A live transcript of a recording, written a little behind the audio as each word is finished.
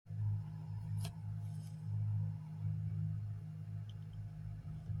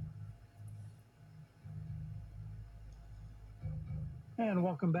And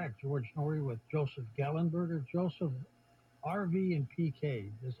welcome back, George Norrie with Joseph Gallenberger. Joseph, RV and PK,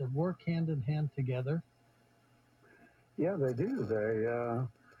 does it work hand in hand together? Yeah, they do. They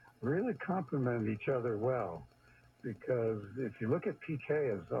really complement each other well because if you look at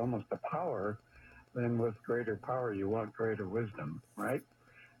PK as almost a power, then with greater power, you want greater wisdom, right?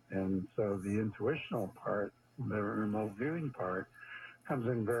 And so the intuitional part, the remote viewing part, comes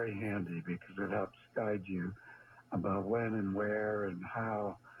in very handy because it helps guide you about when and where and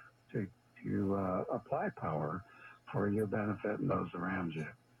how to apply power for your benefit and those around you.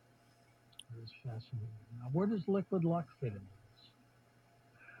 It's fascinating. Now, where does liquid luck fit into this?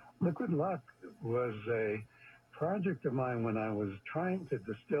 Liquid Luck was a project of mine when I was trying to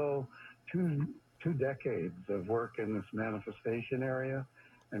distill two decades of work in this manifestation area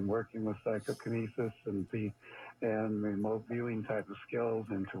and working with psychokinesis and remote viewing type of skills,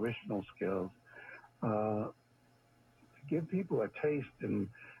 intuitional skills, to give people a taste and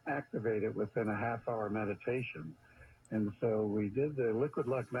activate it within a half-hour meditation. And so we did the Liquid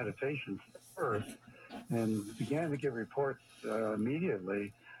Luck meditation first and began to get reports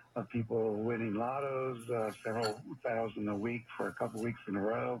immediately of people winning lottos, several thousand a week for a couple weeks in a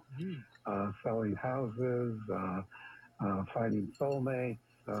row, selling houses, finding soulmates,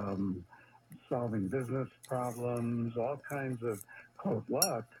 solving business problems, all kinds of quote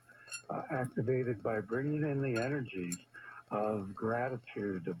luck activated by bringing in the energies of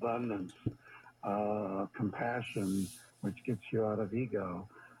gratitude, abundance, compassion, which gets you out of ego,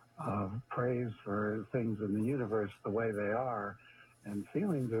 praise for things in the universe the way they are, and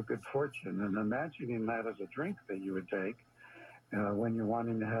feelings of good fortune, and imagining that as a drink that you would take when you're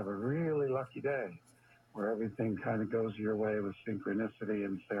wanting to have a really lucky day, where everything kind of goes your way with synchronicity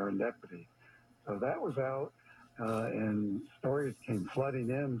and serendipity. So that was out, and stories came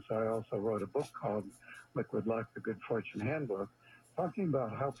flooding in. So I also wrote a book called Liquid Luck, The Good Fortune Handbook, talking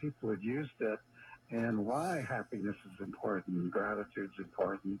about how people had used it and why happiness is important, gratitude's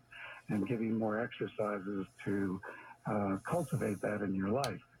important, and giving more exercises to cultivate that in your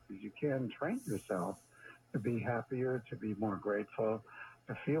life. Because you can train yourself to be happier, to be more grateful,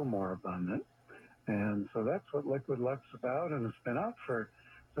 to feel more abundant. And so that's what Liquid Luck's about, and it's been out for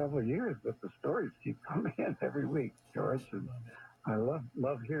several years, but the stories keep coming in every week, George, and I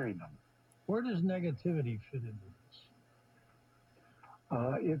love hearing them. Where does negativity fit into this?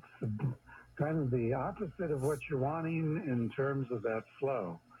 It's kind of the opposite of what you're wanting in terms of that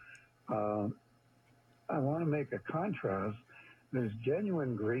flow. Uh, I want to make a contrast. There's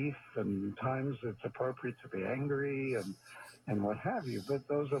genuine grief, and times it's appropriate to be angry and what have you, but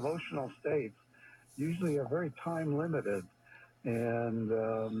those emotional states usually are very time limited, and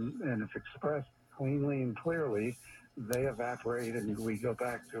if expressed cleanly and clearly, they evaporate and we go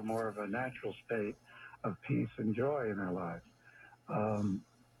back to more of a natural state of peace and joy in our lives. Um,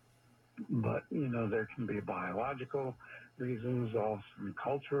 but, there can be biological reasons, also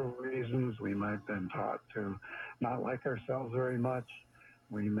cultural reasons. We might have been taught to not like ourselves very much.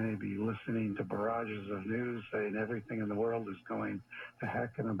 We may be listening to barrages of news saying everything in the world is going to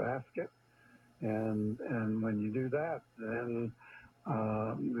heck in a basket. And when you do that, then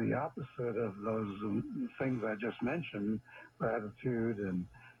the opposite of those things I just mentioned, gratitude and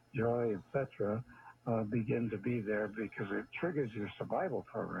joy, etc., begin to be there because it triggers your survival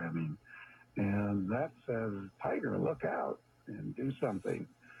programming. And that says, tiger, look out and do something.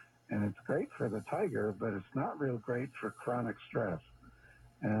 And it's great for the tiger, but it's not real great for chronic stress.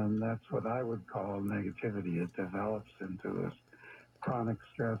 And that's what I would call negativity. It develops into this chronic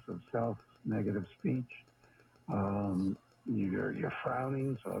stress of self-negative speech. You're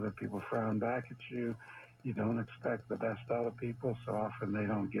frowning, so other people frown back at you. You don't expect the best out of people, so often they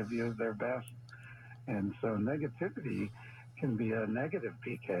don't give you their best. And so negativity can be a negative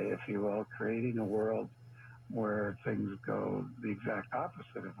PK, if you will, creating a world where things go the exact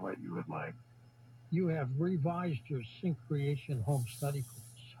opposite of what you would like. You have revised your Sync Creation home study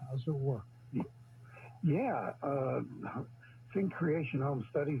course. How's it work? Yeah, Sync Creation Home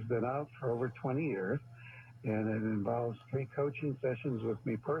Study's been out for over 20 years, and it involves 3 coaching sessions with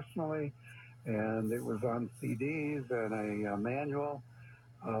me personally, and it was on CDs and a manual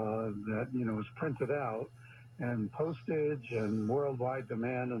that was printed out, and postage and worldwide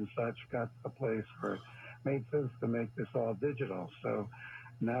demand and such got to the place where it made sense to make this all digital. So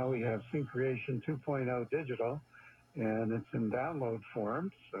now we have Sync Creation 2.0 digital, and it's in download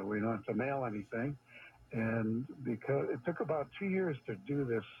form, so we don't have to mail anything. And because it took about 2 years to do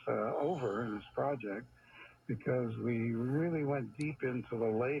this over in this project, because we really went deep into the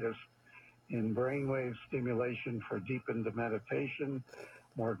latest in brainwave stimulation for deep into meditation,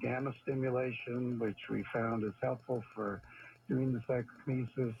 more gamma stimulation, which we found is helpful for doing the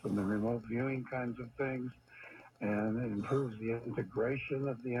psychokinesis and the remote viewing kinds of things, and it improves the integration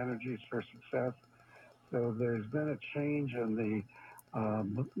of the energies for success. So there's been a change in the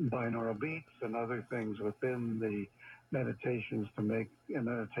binaural beats and other things within the meditations to make a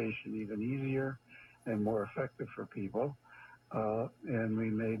meditation even easier and more effective for people. And we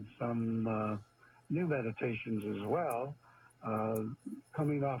made some new meditations as well, uh,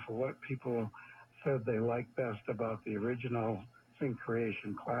 coming off of what people said they liked best about the original Sync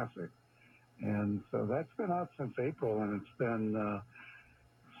Creation Classic. And so that's been out since April, and it's been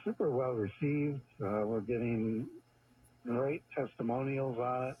super well received. We're getting great testimonials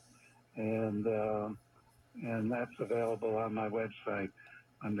on it, and that's available on my website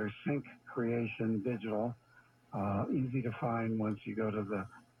under Sync Creation Digital. Easy to find once you go to the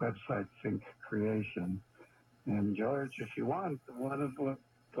website Sync Creation. And George, if you want, one of the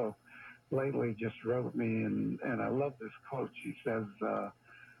people lately just wrote me, and I love this quote. She says,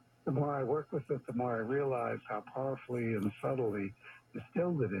 the more I work with it, the more I realize how powerfully and subtly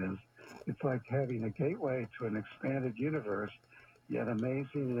distilled it is. It's like having a gateway to an expanded universe, yet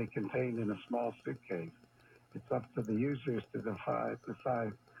amazingly contained in a small suitcase. It's up to the users to decide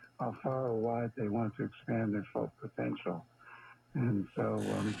how far or wide they want to expand their full potential. And so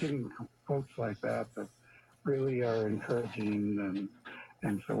getting quotes like that really are encouraging,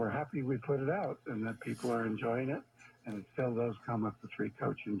 and so we're happy we put it out and that people are enjoying it, and it still does come with the 3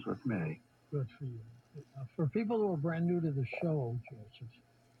 coachings with me. Good for you. For people who are brand new to the show, Joseph,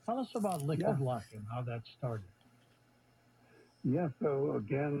 tell us about Liquid Yeah. Luck and how that started. Yeah, so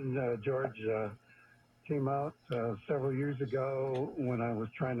again, George came out several years ago when I was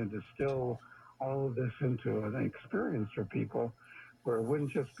trying to distill all of this into an experience for people where it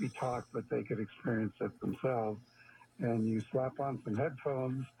wouldn't just be talk, but they could experience it themselves. And you slap on some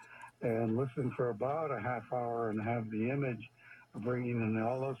headphones and listen for about a half hour and have the image of bringing in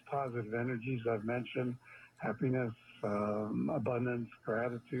all those positive energies I've mentioned, happiness, abundance,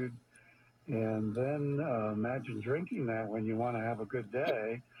 gratitude. And then imagine drinking that when you want to have a good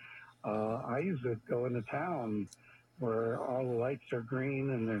day. I use it going to town where all the lights are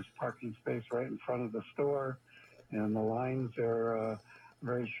green and there's parking space right in front of the store, and the lines are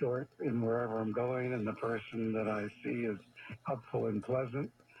very short in wherever I'm going, and the person that I see is helpful and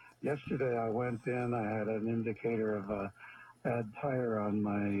pleasant. Yesterday I went in, I had an indicator of a bad tire on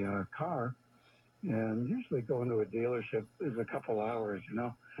my car, and usually going to a dealership is a couple hours, you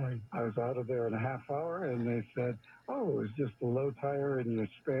know. Right. I was out of there in a half hour, and they said, oh, it was just a low tire in your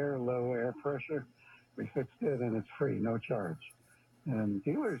spare, low air pressure. We fixed it, and it's free, no charge. And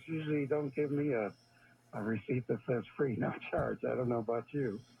dealers usually don't give me a receipt that says free, no charge. I don't know about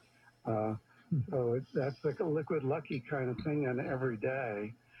you. So that's like a liquid lucky kind of thing, and every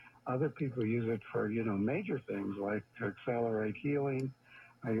day. Other people use it for, major things like to accelerate healing.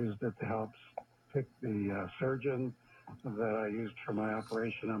 I used it to help pick the surgeon that I used for my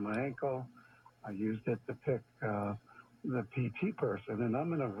operation on my ankle. I used it to pick the PT person, and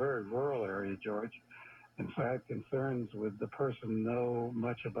I'm in a very rural area, George, and so I had concerns with the person know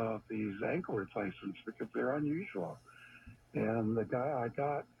much about these ankle replacements because they're unusual. And the guy I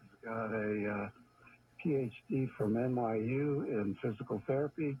got has got a PhD from NYU in physical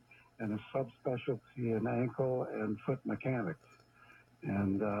therapy and a subspecialty in ankle and foot mechanics.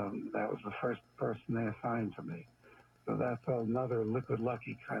 And that was the first person they assigned to me. So that's another liquid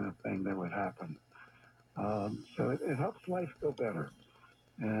lucky kind of thing that would happen. So it helps life go better.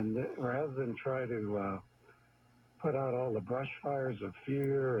 And rather than try to put out all the brush fires of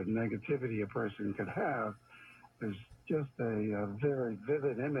fear and negativity a person could have, there's just a very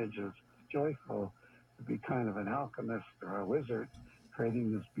vivid image of joyful to be kind of an alchemist or a wizard,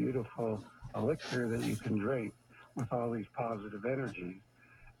 creating this beautiful elixir that you can drink with all these positive energies.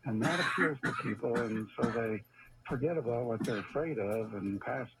 And that appeals to people, and so they forget about what they're afraid of and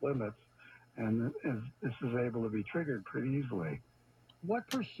past limits, and this is able to be triggered pretty easily. What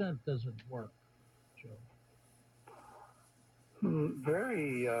percent does it work, Joe?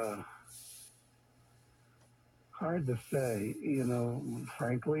 Very hard to say.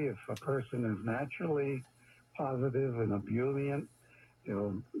 Frankly, if a person is naturally positive and ebullient,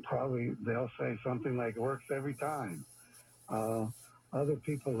 they'll say something like it works every time. Other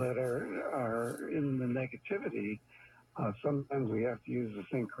people that are in the negativity, sometimes we have to use the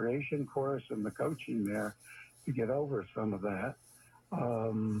Sync Creation course and the coaching there to get over some of that.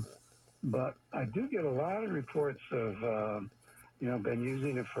 But I do get a lot of reports of, been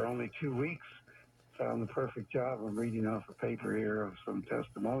using it for only 2 weeks. Found the perfect job. I'm reading off a paper here of some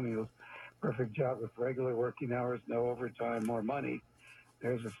testimonials. Perfect job with regular working hours, no overtime, more money.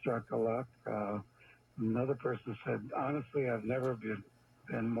 There's a stroke of luck. Another person said, honestly, I've never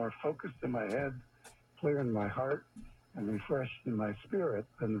been more focused in my head, clear in my heart, and refreshed in my spirit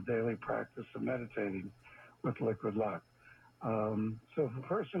than the daily practice of meditating with liquid luck. So if a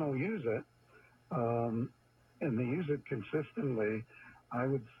person will use it, and they use it consistently, I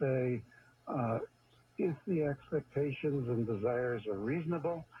would say if the expectations and desires are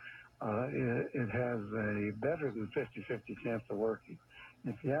reasonable, it has a better than 50-50 chance of working.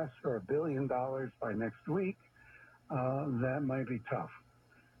 If you ask for $1 billion by next week, that might be tough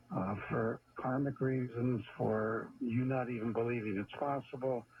for karmic reasons, for you not even believing it's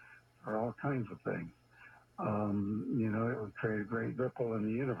possible, for all kinds of things. It would create a great ripple in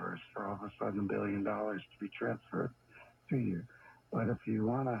the universe for all of a sudden $1 billion to be transferred to you. But if you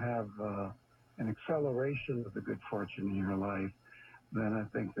want to have an acceleration of the good fortune in your life, then I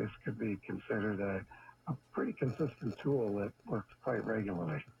think this could be considered a pretty consistent tool that works quite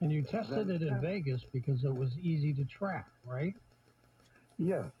regularly. And you tested it in Vegas because it was easy to track, right?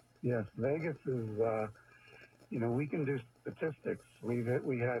 Yes. Vegas is, we can do statistics.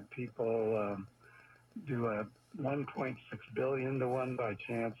 We had people do a 1.6 billion to 1 by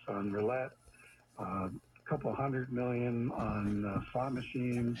chance on roulette, a couple $100 million on slot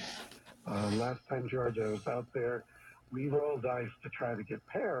machines. Last time, George, I was out there, we rolled dice to try to get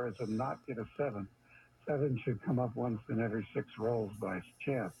pairs and not get a 7. 7 should come up once in every 6 rolls by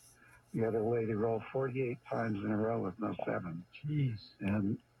chance. The other lady rolled 48 times in a row with no 7. Jeez.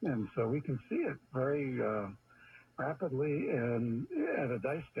 And so we can see it very rapidly. And at a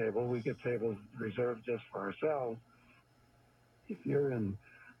dice table, we get tables reserved just for ourselves. If you're in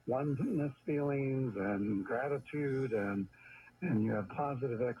oneness feelings and gratitude and you have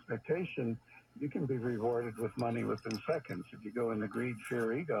positive expectation, you can be rewarded with money within seconds. If you go into greed,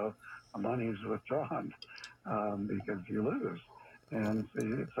 fear, ego, the money is withdrawn because you lose. And so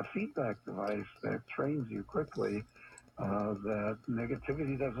it's a feedback device that trains you quickly that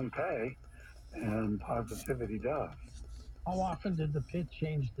negativity doesn't pay and positivity does. How often did the pit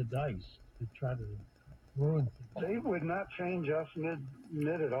change the dice to try to ruin things? They would not change us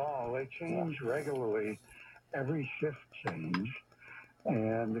mid at all. They change regularly, every shift change.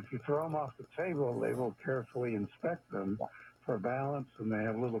 And if you throw them off the table, they will carefully inspect them for balance, and they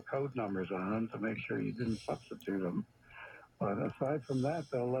have little code numbers on them to make sure you didn't substitute them. But aside from that,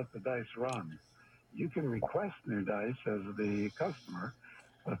 they'll let the dice run. You can request new dice as the customer,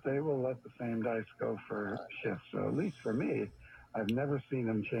 but they will let the same dice go for shifts. So at least for me, I've never seen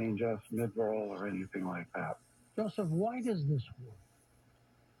them change us mid-roll or anything like that. Joseph, why does this work?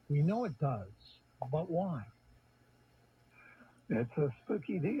 We know it does, but why? It's a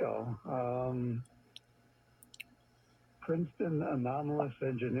spooky deal. Princeton Anomalous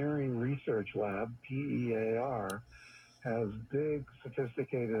Engineering Research Lab, PEAR, has big,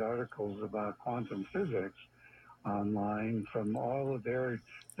 sophisticated articles about quantum physics online from all of their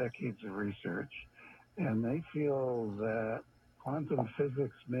decades of research. And they feel that quantum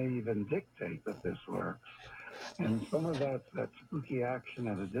physics may even dictate that this works. And some of that's that spooky action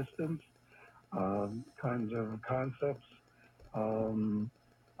at a distance, kinds of concepts.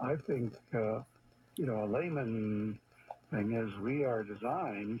 I think, a layman thing is we are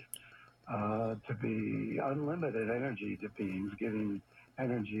designed to be unlimited energy to beings, getting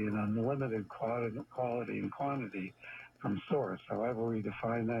energy in unlimited quality and quantity from source, however we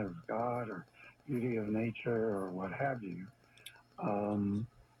define that as God or beauty of nature or what have you.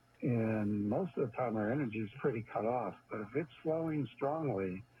 And most of the time our energy is pretty cut off, but if it's flowing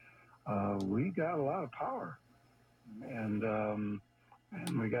strongly, we got a lot of power. And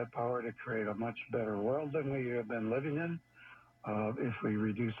we got power to create a much better world than we have been living in if we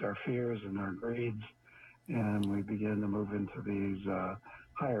reduce our fears and our greeds and we begin to move into these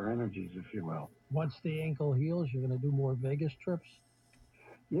higher energies, if you will. Once the ankle heals, you're going to do more Vegas trips?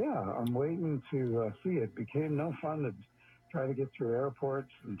 Yeah, I'm waiting to see. It became no fun to try to get through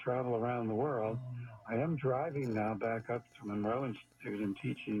airports and travel around the world. I am driving now back up to Monroe Institute and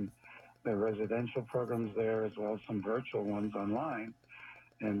teaching the residential programs there as well as some virtual ones online.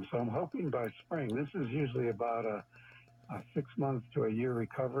 And so I'm hoping by spring, this is usually about a 6 months to a year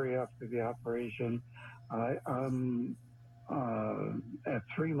recovery after the operation. I'm at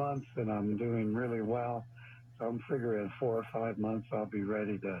 3 months and I'm doing really well. So I'm figuring in 4 or 5 months I'll be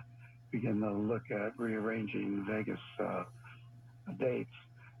ready to begin to look at rearranging Vegas dates.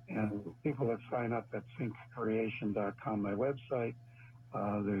 And people that sign up at syncreation.com, my website,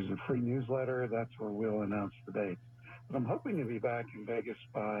 there's a free newsletter. That's where we'll announce the dates. But I'm hoping to be back in Vegas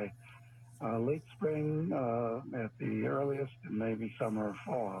by late spring at the earliest, and maybe summer or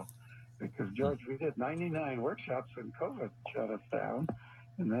fall. Because, George, we did 99 workshops and COVID shut us down,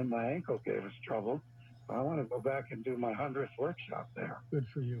 and then my ankle gave us trouble. I want to go back and do my 100th workshop there. Good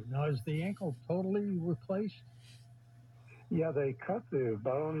for you. Now, is the ankle totally replaced? Yeah, they cut the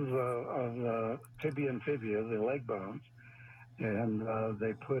bones of the tibia and fibula, the leg bones, and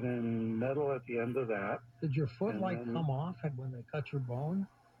they put in metal at the end of that. Did your foot And then, come off when they cut your bone?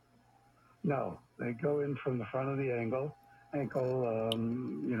 no, they go in from the front of the ankle,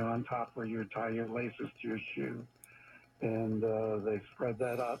 on top where you tie your laces to your shoe, and they spread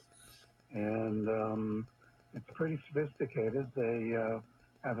that up, and it's pretty sophisticated. They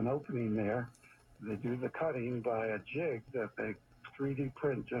have an opening there. They do the cutting by a jig that they 3D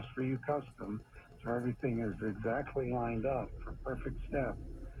print just for you custom, so everything is exactly lined up for perfect step.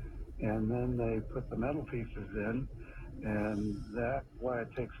 And then they put the metal pieces in, and that's why it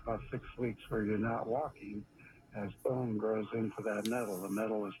takes about 6 weeks where you're not walking as bone grows into that metal. The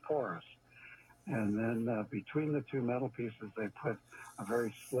metal is porous. And then between the two metal pieces, they put a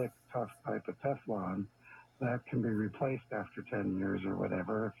very slick, tough type of Teflon that can be replaced after 10 years or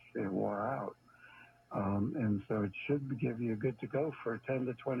whatever if it wore out. And so it should give you good to go for 10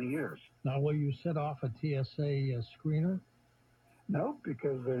 to 20 years. Now, will you set off a TSA screener? No,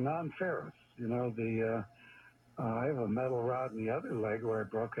 because they're non-ferrous. I have a metal rod in the other leg where I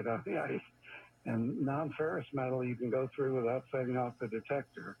broke it on the ice. And non-ferrous metal you can go through without setting off the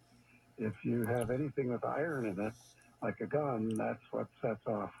detector. If you have anything with iron in it, like a gun, that's what sets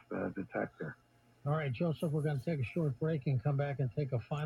off the detector. All right, Joseph, we're going to take a short break and come back and take a final